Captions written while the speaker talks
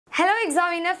Hello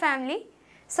examiner family.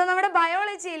 So നമ്മുടെ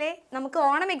ബയോളജിയിലെ നമുക്ക്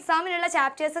Onam എക്സാമിനുള്ള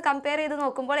chapters compare ചെയ്ത്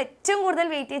നോക്കുമ്പോൾ ഏറ്റവും കൂടുതൽ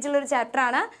വെയിറ്റേജ് ഉള്ള ഒരു ചാപ്റ്റർ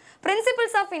ആണ്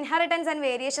principles of inheritance and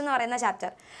variation എന്ന് പറയുന്ന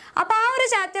ചാപ്റ്റർ. അപ്പോൾ ആ ഒരു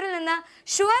ചാപ്റ്ററിൽ നിന്ന്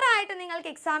ഷുവർ ആയിട്ട് നിങ്ങൾക്ക്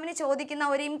എക്സാമിന് ചോദിക്കുന്ന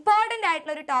ഒരു ഇമ്പോർട്ടൻ്റ്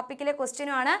ആയിട്ടുള്ള ഒരു ടോപ്പിക്കിലെ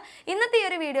ക്വസ്റ്റ്യനുമാണ് ഇന്നത്തെ ഈ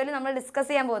ഒരു വീഡിയോയിൽ നമ്മൾ ഡിസ്കസ്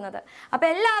ചെയ്യാൻ പോകുന്നത്. അപ്പോൾ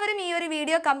എല്ലാവരും ഈ ഒരു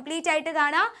വീഡിയോ കംപ്ലീറ്റ് ആയിട്ട്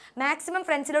കാണുക, മാക്സിമം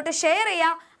ഫ്രണ്ട്സിലോട്ട് ഷെയർ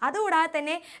ചെയ്യുക. അതുകൂടാതെ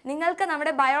തന്നെ നിങ്ങൾക്ക്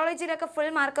നമ്മുടെ ബയോളജിയിലൊക്കെ ഫുൾ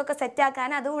മാർക്കൊക്കെ സെറ്റ് ആക്കാൻ,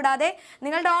 അതുകൂടാതെ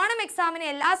നിങ്ങളുടെ ഓണം എക്സാമിന്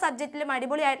എല്ലാ സബ്ജക്റ്റിലും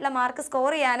അടിപൊളിയായിട്ടുള്ള മാർക്ക്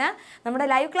സ്കോർ ചെയ്യാൻ നമ്മുടെ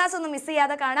ലൈവ് ക്ലാസ് ഒന്നും മിസ്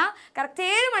ചെയ്യാതെ കാണാം. കറക്റ്റ്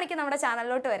 7 മണിക്ക് നമ്മുടെ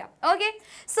ചാനലിലോട്ട് വരാം. ഓക്കെ,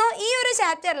 സോ ഈ ഒരു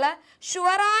ചാപ്റ്ററിൽ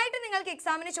ഷുവറായിട്ട് നിങ്ങൾക്ക്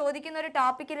എക്സാമിന് ചോദിക്കുന്ന ഒരു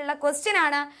ടോപ്പിക്കിലുള്ള ക്വസ്റ്റ്യൻ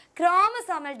ആണ്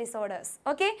ക്രോമസോമൽ ഡിസോർഡേഴ്സ്.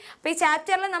 ഓക്കെ, അപ്പോൾ ഈ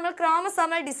ചാപ്റ്ററിൽ നമ്മൾ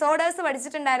chromosomal disorders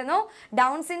പഠിച്ചിട്ടുണ്ടായിരുന്നു.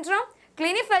 Down syndrome,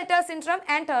 Klinefelter syndrome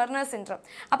and Turner syndrome.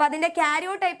 അപ്പോൾ അതിന്റെ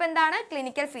കാരിയോടൈപ്പ് എന്താണ്,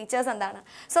 ക്ലിനിക്കൽ ഫീച്ചേഴ്സ് എന്താണ്?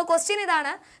 സോ ക്വസ്റ്റ്യൻ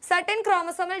ഇതാണ്: certain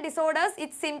chromosomal disorders,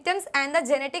 its symptoms and the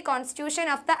genetic constitution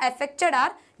of the affected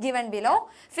are given below.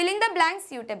 Filling the blanks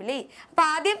suitably. അപ്പോൾ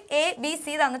ആദ്യം A, B,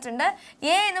 C തന്നിട്ടുണ്ട്.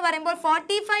 A എന്ന് പറയുമ്പോൾ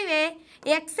 45A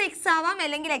XX ആവാം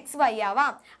അല്ലെങ്കിൽ XY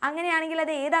ആവാം. അങ്ങനെയാണെങ്കിൽ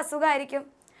അത് ഏത് അസുഖമായിരിക്കും?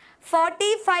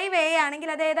 45A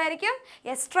ആണെങ്കിൽ അത് ഏതായിരിക്കും?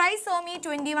 ട്രൈസോമി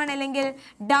 21 അല്ലെങ്കിൽ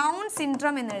ഡൗൺ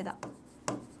സിൻഡ്രോം എന്ന് എഴുതാം.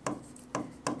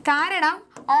 കാരണം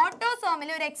ഓട്ടോസോമിൽ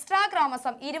ഒരു എക്സ്ട്രാ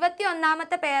ക്രോമസോം,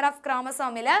 21ാമത്തെ പെയർ ഓഫ്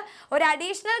ക്രോമസോമിൽ ഒരു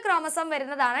അഡീഷണൽ ക്രോമസോം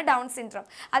വരുന്നതാണ് ഡൗൺ സിൻഡ്രോം.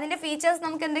 അതിൻ്റെ ഫീച്ചേഴ്സ്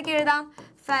നമുക്ക് എന്തൊക്കെ എഴുതാം?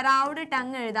 ഫെറൗഡ്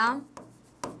ടങ് എഴുതാം,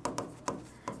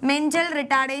 മെന്റൽ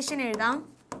റിട്ടാർഡേഷൻ എഴുതാം,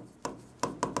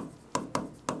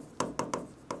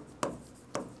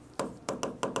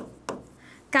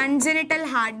 congenital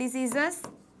heart diseases,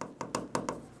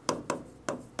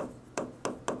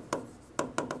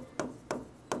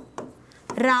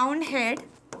 round head,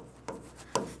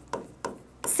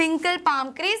 single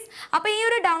പാംക്രീസ്. അപ്പോൾ ഈ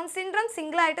ഒരു ഡൗൺ സിൻഡ്രോം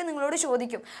സിംഗിൾ ആയിട്ട് നിങ്ങളോട്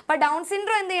ചോദിക്കും. അപ്പോൾ ഡൗൺ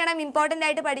സിൻഡ്രോം എന്ത് ചെയ്യണം? ഇമ്പോർട്ടൻ്റ്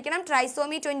ആയിട്ട് പഠിക്കണം.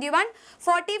 ട്രൈസോമി 21,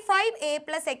 45A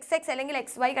 + XX അല്ലെങ്കിൽ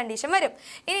XY കണ്ടീഷൻ വരും.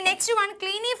 ഇനി നെക്സ്റ്റ് വൺ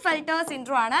ക്ലീനിഫെൽറ്റർ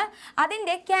സിൻഡ്രോം ആണ്.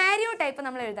 അതിൻ്റെ കാരിയോടൈപ്പ്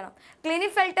നമ്മൾ എഴുതണം.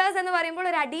 ക്ലീനിഫെൽറ്റേഴ്സ് എന്ന് പറയുമ്പോൾ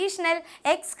ഒരു അഡീഷണൽ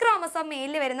X ക്രോമസോം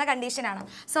മെയിലിൽ വരുന്ന കണ്ടീഷനാണ്.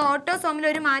 സോ ഓട്ടോസോമിൽ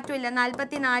ഒരു മാറ്റമില്ല,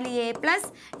 44A +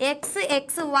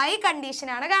 XXY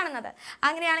കണ്ടീഷനാണ് കാണുന്നത്.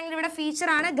 അങ്ങനെയാണെങ്കിൽ ഇവിടെ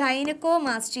ഫീച്ചറാണ്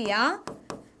ഗൈനക്കോമാസ്റ്റിയ,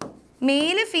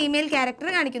 മെയില് ഫീമെയിൽ ക്യാരക്ടർ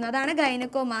കാണിക്കുന്നു, അതാണ്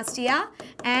ഗൈനക്കോമാസ്റ്റിയ.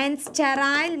 And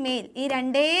sterile mail. ഈ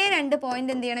രണ്ട്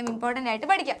പോയിന്റ് എന്ത് ചെയ്യണം? ഇമ്പോർട്ടൻ്റ് ആയിട്ട്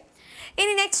പഠിക്കാം.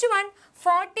 ഇനി നെക്സ്റ്റ് വൺ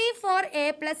 44A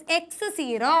 +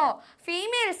 X0.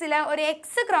 ഫീമെയിൽസിൽ ഒരു X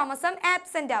ക്രോമസോം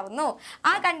ആബ്സെന്റ് ആവുന്നു.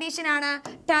 ആ കണ്ടീഷനാണ്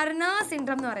ടർണർ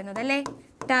സിൻഡ്രോം എന്ന് പറയുന്നത്, അല്ലേ?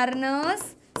 Turner's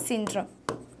syndrome.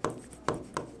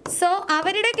 സോ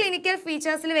അവരുടെ ക്ലിനിക്കൽ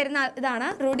ഫീച്ചേഴ്സിൽ വരുന്ന ഇതാണ്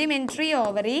rudimentary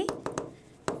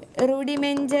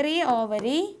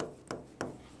ovary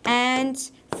and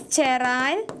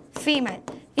sterile female.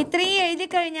 ഇത്രയും എഴുതി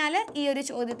കഴിഞ്ഞാൽ ഈ ഒരു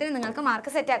ചോദ്യത്തിന് നിങ്ങൾക്ക്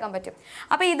മാർക്ക് സെറ്റ് ആക്കാൻ പറ്റും.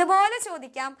 അപ്പോൾ ഇതുപോലെ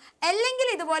ചോദിക്കാം, അല്ലെങ്കിൽ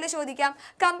ഇതുപോലെ ചോദിക്കാം.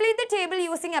 Complete the table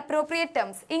using appropriate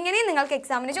terms. ഇങ്ങനെയും നിങ്ങൾക്ക്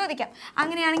എക്സാമിന് ചോദിക്കാം.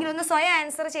 അങ്ങനെയാണെങ്കിൽ ഒന്ന് സ്വയം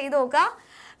ആൻസർ ചെയ്ത് നോക്കുക.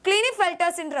 ക്ലീനിഫെൽറ്റർ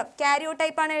സിൻഡ്രോം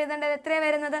കാരിയോടൈപ്പ് ആണ് എഴുതേണ്ടത്. എത്രയാണ്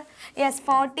വരുന്നത്?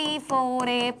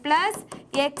 44A +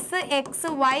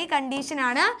 XXY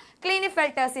കണ്ടീഷനാണ്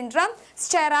ക്ലീനിഫെൽറ്റർ സിൻഡ്രോം.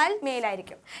 സ്റ്റെറൈൽ മെയിൽ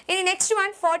ആയിരിക്കും. ഇനി next one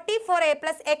 44A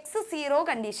 + X0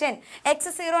 condition.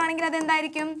 X0 ആണെങ്കിൽ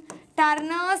അതെന്തായിരിക്കും?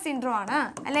 ടർണർ സിൻഡ്രോം ആണ്,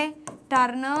 അല്ലേ?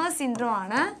 ടർണർ സിൻഡ്രോം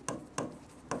ആണ്.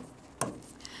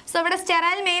 സോ ഇവിടെ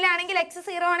സ്റ്റെറൈൽ മെയിൽ ആണെങ്കിൽ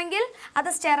X0 ആണെങ്കിൽ അത്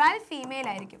സ്റ്റെറൈൽ ഫീമെയിൽ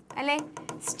ആയിരിക്കും, അല്ലേ?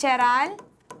 സ്റ്റെറൈൽ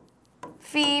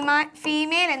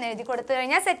ഫീമെയിൽ എന്ന് എഴുതി കൊടുത്തു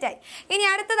കഴിഞ്ഞാൽ സെറ്റായി. ഇനി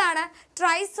അടുത്തതാണ്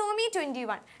ട്രൈസോമി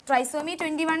 21. ട്രൈസോമി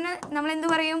 21 നമ്മൾ എന്ത്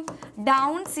പറയും?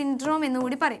 ഡൗൺ സിൻഡ്രോം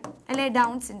എന്നുകൂടി പറയും, അല്ലേ?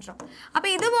 Down syndrome. അപ്പോൾ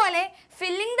ഇതുപോലെ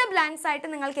ഫില്ലിംഗ് ദ ബ്ലാങ്ക്സ് ആയിട്ട്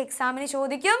നിങ്ങൾക്ക് എക്സാമിന്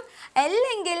ചോദിക്കും,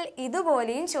 അല്ലെങ്കിൽ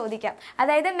ഇതുപോലെയും ചോദിക്കാം.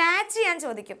 അതായത് മാച്ച് ചെയ്യാൻ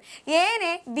ചോദിക്കും.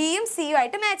 എനെ ബിയും സിയും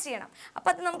ആയിട്ട് മാച്ച് ചെയ്യണം.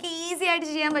 അപ്പോൾ അത് നമുക്ക് ഈസി ആയിട്ട്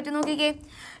ചെയ്യാൻ പറ്റും. നോക്കിക്കേ,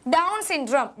 ഡൗൺ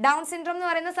സിൻഡ്രോം എന്ന്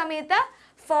പറയുന്ന സമയത്ത്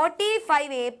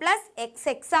 45A +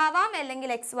 XX ആവാം അല്ലെങ്കിൽ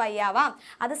XY ആവാം.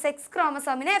 അത് സെക്സ്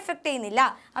ക്രോമസോമിനെ എഫക്ട് ചെയ്യുന്നില്ല.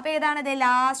 അപ്പോൾ ഏതാണത്?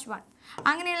 Last one.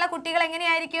 അങ്ങനെയുള്ള കുട്ടികൾ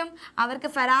എങ്ങനെയായിരിക്കും? അവർക്ക്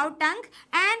ഫെറൗഡ് tongue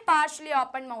and partially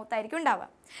open mouth ആയിരിക്കും ഉണ്ടാവുക.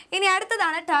 ഇനി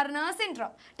അടുത്തതാണ് ടർണർ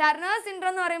സിൻഡ്രോം. ടർണർ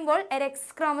സിൻഡ്രോം എന്ന് പറയുമ്പോൾ ഒരു X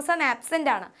ക്രോമസോം ആബ്സെന്റ്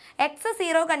ആണ്.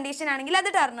 X0 കണ്ടീഷൻ ആണെങ്കിൽ അത്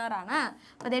ടർണർ ആണ്.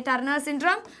 അതേ Turner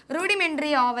syndrome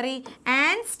rudimentary ovary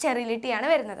and sterility ആണ്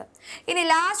വരുന്നത്. ഇനി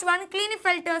ലാസ്റ്റ് വൺ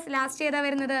ക്ലീനിഫെൽറ്റേഴ്സ്. ലാസ്റ്റ് ഏതാ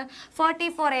വരുന്നത്?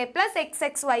 44A +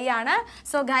 XXY ആണ്.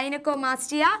 So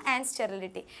gynaecomastia and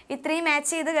sterility. ഇത്രയും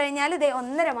മാച്ച് ചെയ്ത് കഴിഞ്ഞാൽ ഇതേ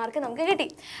 1.5 മാർക്ക് നമുക്ക് കിട്ടി.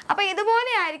 അപ്പോൾ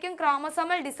ഇതുപോലെ ആയിരിക്കും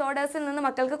ക്രോമസോമൽ ഡിസോർഡേഴ്സിൽ നിന്ന്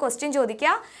മക്കൾക്ക് ക്വസ്റ്റ്യൻ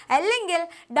ചോദിക്കുക. അല്ലെങ്കിൽ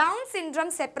ഡൗൺ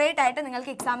സിൻഡ്രോം സെപ്പറേറ്റ് ആയിട്ട്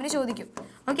നിങ്ങൾക്ക് എക്സാമിന് ചോദിക്കും.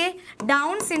 ഓക്കെ,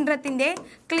 ഡൗൺ സിൻഡ്രത്തിൻ്റെ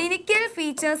ക്ലിനിക്കൽ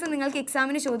ഫീച്ചേഴ്സ് നിങ്ങൾക്ക്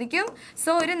എക്സാമിന് ചോദിക്കും.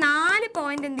 സോ ഒരു 4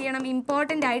 പോയിന്റ് എന്ത് ചെയ്യണം?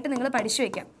 ഇമ്പോർട്ടൻ്റ് ആയിട്ട് നിങ്ങൾ പഠിച്ചു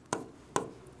വയ്ക്കാം.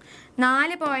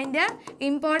 4 പോയിന്റ്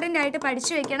ഇമ്പോർട്ടൻ്റ് ആയിട്ട്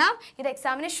പഠിച്ചു വെക്കണം. ഇത്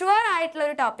എക്സാമിന് ഷുവർ ആയിട്ടുള്ള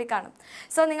ഒരു ടോപ്പിക്കാണ്.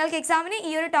 സോ നിങ്ങൾക്ക് എക്സാമിന്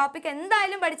ഈ ഒരു ടോപ്പിക്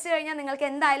എന്തായാലും പഠിച്ചു കഴിഞ്ഞാൽ നിങ്ങൾക്ക്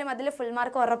എന്തായാലും അതിൽ ഫുൾ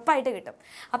മാർക്ക് ഉറപ്പായിട്ട് കിട്ടും.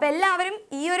 അപ്പോൾ എല്ലാവരും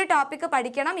ഈ ഒരു ടോപ്പിക്ക്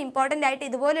പഠിക്കണം. ഇമ്പോർട്ടൻ്റ് ആയിട്ട്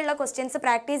ഇതുപോലുള്ള ക്വസ്റ്റ്യൻസ്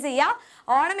പ്രാക്ടീസ് ചെയ്യുക.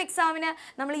 ഓണം എക്സാമിന്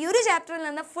നമ്മൾ ഈ ഒരു ചാപ്റ്ററിൽ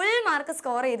നിന്ന് ഫുൾ മാർക്ക്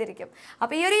സ്കോർ ചെയ്തിരിക്കും.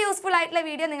 അപ്പോൾ ഈ ഒരു യൂസ്ഫുൾ ആയിട്ടുള്ള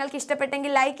വീഡിയോ നിങ്ങൾക്ക്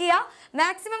ഇഷ്ടപ്പെട്ടെങ്കിൽ ലൈക്ക് ചെയ്യുക,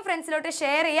 മാക്സിമം ഫ്രണ്ട്സിലോട്ട്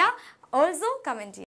ഷെയർ ചെയ്യുക, ഓൾസോ കമൻറ്റ് ചെയ്യുക.